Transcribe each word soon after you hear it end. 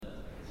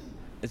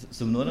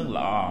សំណួរនឹង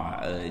ល្អ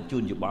ជួ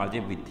នយោបល់ជា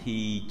វិធី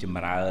ច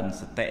ម្រើន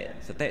សតិ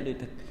ដូ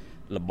ច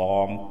លប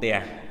ងផ្ទះ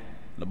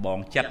លបង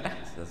ចិត្ត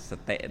ស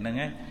តិហ្នឹង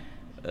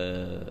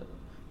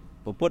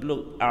ពពុទ្ធលោក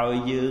ឲ្យ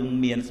យើង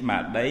មានស្មា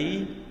រតី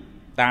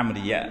តាមរ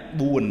យៈ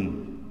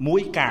4មួ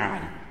យកាយ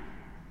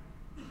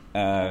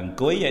អង្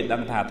គុយឲ្យដឹ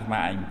ងថាអាត្មា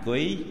អង្គុ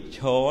យឈ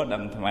រដឹ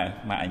ងថាអា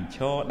ត្មាអញឈ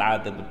រដើរ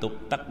ទៅបន្ទប់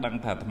ទឹកដឹង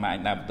ថាអាត្មាអ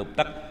ញដើរបន្ទប់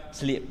ទឹក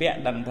ស្លៀកពាក់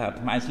ដឹងថាអា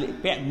ត្មាស្លៀក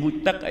ពាក់ងូត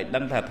ទឹកឲ្យដឹ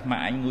ងថាអាត្មា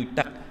អញងូត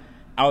ទឹក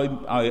ឲ្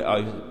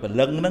យព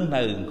លឹងនឹង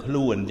នៅខ្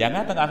លួនអញ្ចឹង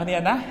ទាំងអស់គ្នា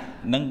ណា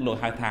នឹងលោក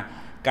ហៅថា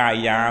កា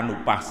យានុ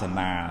បស្ស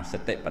នាស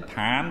តិប្បដ្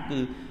ឋានគឺ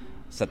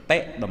សតិ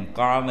តម្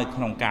កល់នៅ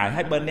ក្នុងកាយ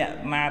ហើយបើអ្នក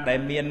ណាដែល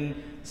មាន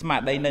ស្មារ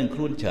តីនៅខ្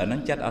លួនច្រើនហ្នឹ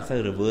ងចិត្តអត់សូ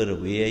វរវើរ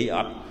វាយអ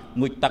ត់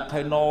ងូតទឹក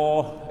ហើយណ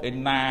ឯ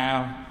ណា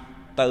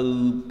ទៅ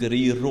គិ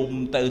រីរុំ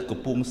ទៅកំ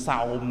ពង់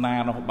សោមណា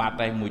នោះបាត់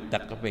តែមួយទឹ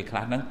កទៅពេលខ្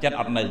លះហ្នឹងចិត្ត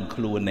អត់នៅ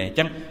ខ្លួនទេអញ្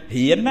ចឹង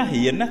ហ៊ាន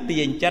ណា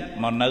ទាញចិត្ត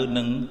មកនៅ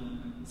នឹង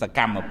សក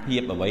ម្មភា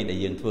ពអ្វីដែល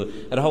យើងធ្វើ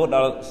រហូតដ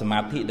ល់សមា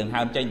ធិដង្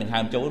ហើមចេញដង្ហើ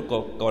មចូល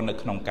ក៏នៅ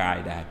ក្នុងកាយ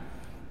ដែរ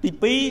ទី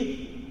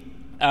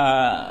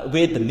2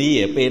វេទនា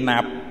ពេលណា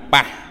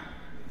ប៉ះ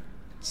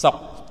សុខ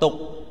ទុក្ខ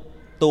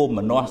ទោម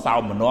នស្សសោ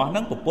មនស្សហ្នឹ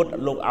ងពុទ្ធ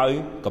លោកឲ្យ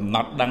កំណ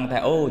ត់ដឹងថា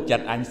អូចិ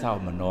ត្តអញសោ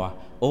មនស្ស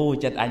អូ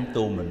ចិត្តអញ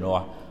ទោមនស្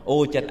សអូ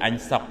ចិត្តអញ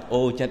សុខ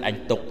អូចិត្តអញ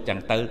ទុក្ខចឹង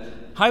ទៅ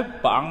ហើយ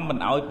ព្រះអង្គមិន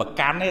ឲ្យប្រ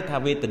កាន់ទេថា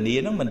វេទនា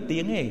ហ្នឹងមិនទៀ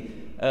ងទេ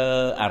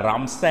អារ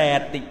ម្មណ៍សែត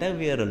តិចទៅ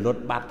វារល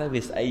ត់បាត់ទៅ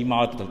វាស្អីម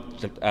ក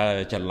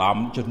ច្រឡំ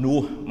ជំនួ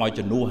សមក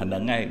ជំនួសអាហ្នឹ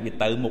ងហើយវា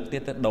ទៅមុខទៀ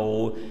តទៅដូរ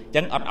អញ្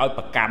ចឹងអត់ឲ្យ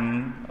ប្រកាន់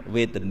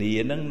វេទនា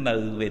ហ្នឹងនៅ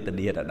វេទ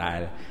នាដដែ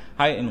ល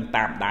ហើយនឹង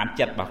តាមដាន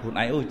ចិត្តរបស់ខ្លួន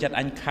ឯងអូចិត្ត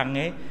អញខឹង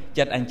ទេ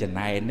ចិត្តអញចំ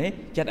ណែនទេ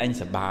ចិត្តអញ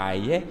សបាយ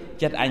ទេ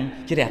ចិត្តអញ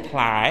ជ្រះថ្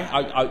លា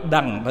ឲ្យ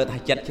ដឹងបើថា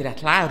ចិត្តជ្រះ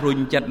ថ្លារុញ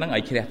ចិត្តហ្នឹង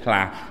ឲ្យជ្រះថ្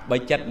លាបើ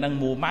ចិត្តហ្នឹង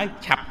មួម៉ៅ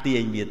ឆាប់ទា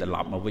ញវាត្រឡ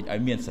ប់មកវិញឲ្យ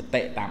មានស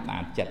តិតាមដា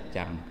នចិត្ត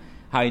ចឹង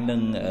ហើយនឹ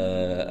ង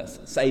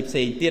ស្អីផ្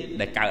សេងទៀត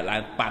ដែលកើតឡើ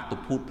ងបាតុ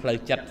ភូតផ្លូវ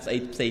ចិត្តស្អី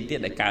ផ្សេងទៀត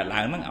ដែលកើតឡើ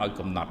ងហ្នឹងឲ្យ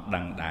កំណត់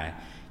ដឹងដែរ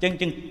អញ្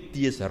ចឹង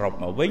ជាសរុប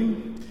មកវិញ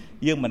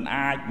យើងមិន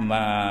អាច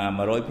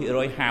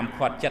100%ហាម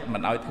ឃាត់ចិត្តមិ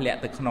នឲ្យធ្លាក់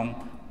ទៅក្នុង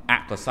អ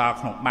កុសល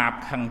ក្នុងបាប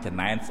ខឹងចំ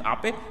ណែនស្អ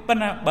ប់ទេប៉ុ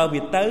ន្តែបើ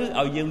វាទៅ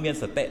ឲ្យយើងមាន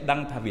សតិដឹង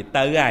ថាវា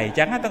ទៅហើយអញ្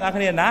ចឹងទាំងអស់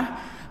គ្នាណា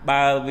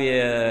បើវា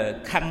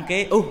ខឹងគេ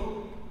អូ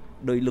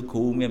ដោយលោកគ្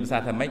រូមានភាសា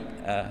ថាម៉េច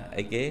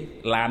អីគេ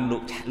ឡាន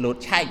លោត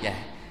ឆែក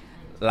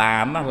ឡា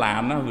នណា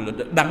វា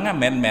ដឹង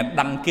មិនមែន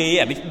ដឹងគេ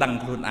អានេះដឹង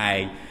ខ្លួនឯ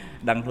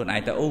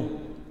ងទៅអូ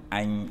អ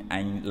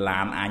ញ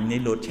ឡានអញនេះ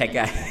លោតឆែក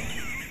ហើយ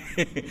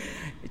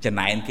ចំ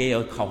ណែនគេ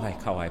ខុសហើយ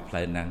ផ្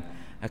លូវហ្នឹង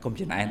ហើយកុំ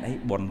ចំណែនអី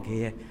បនគេ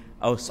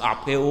អូស្អ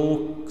ប់គេអូ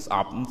ស្អ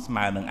ប់ស្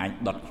មើនឹងអញ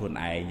ដុតខ្លួន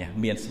ឯង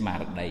មានស្មា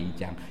រតីអញ្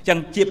ចឹង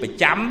ជាប្រ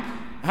ចាំ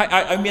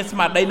ឲ្យមានស្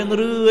មារតីនឹង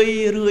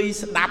រឿយ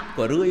ស្ដាប់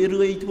ក៏រឿ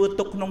យធ្វើ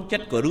ទុកក្នុងចិ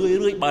ត្តក៏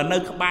រឿយបើនៅ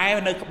ក្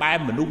បែរ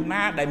មនុស្ស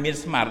ណាដែលមាន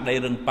ស្មារតី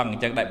រឹងប៉ឹងអ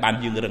ញ្ចឹងដែលបាន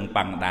យើងរឹង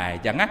ប៉ឹងដែរអ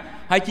ញ្ចឹងណា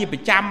ហើយជាប្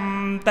រចាំ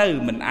ទៅ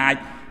មិនអាច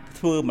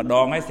ធ្វើម្ដ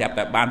ងហើយស្រាប់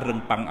តែបានរឹង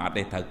ប៉ឹងអត់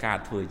ទេត្រូវការ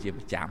ធ្វើជា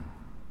ប្រចាំ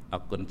អ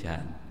រគុណច្រើ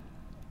ន